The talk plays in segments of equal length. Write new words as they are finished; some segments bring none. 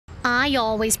I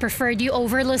always preferred you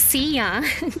over Lucia,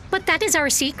 but that is our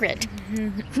secret.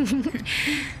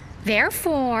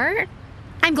 Therefore,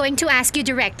 I'm going to ask you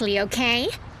directly, okay?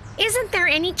 Isn't there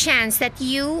any chance that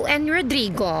you and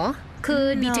Rodrigo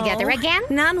could be together again?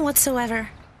 None whatsoever.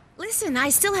 Listen, I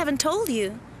still haven't told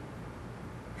you.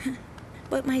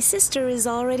 But my sister is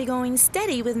already going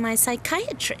steady with my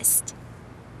psychiatrist.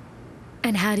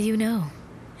 And how do you know?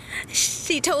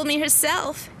 She told me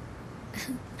herself.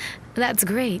 That's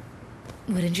great.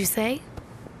 Wouldn't you say?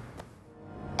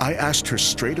 I asked her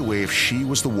straight away if she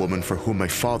was the woman for whom my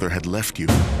father had left you.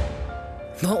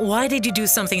 But why did you do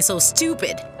something so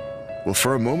stupid? Well,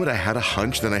 for a moment I had a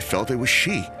hunch, then I felt it was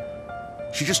she.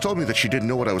 She just told me that she didn't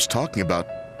know what I was talking about,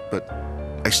 but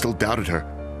I still doubted her.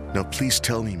 Now please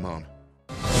tell me, Mom.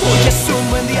 Hoy es un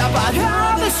buen día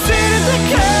para decirte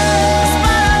que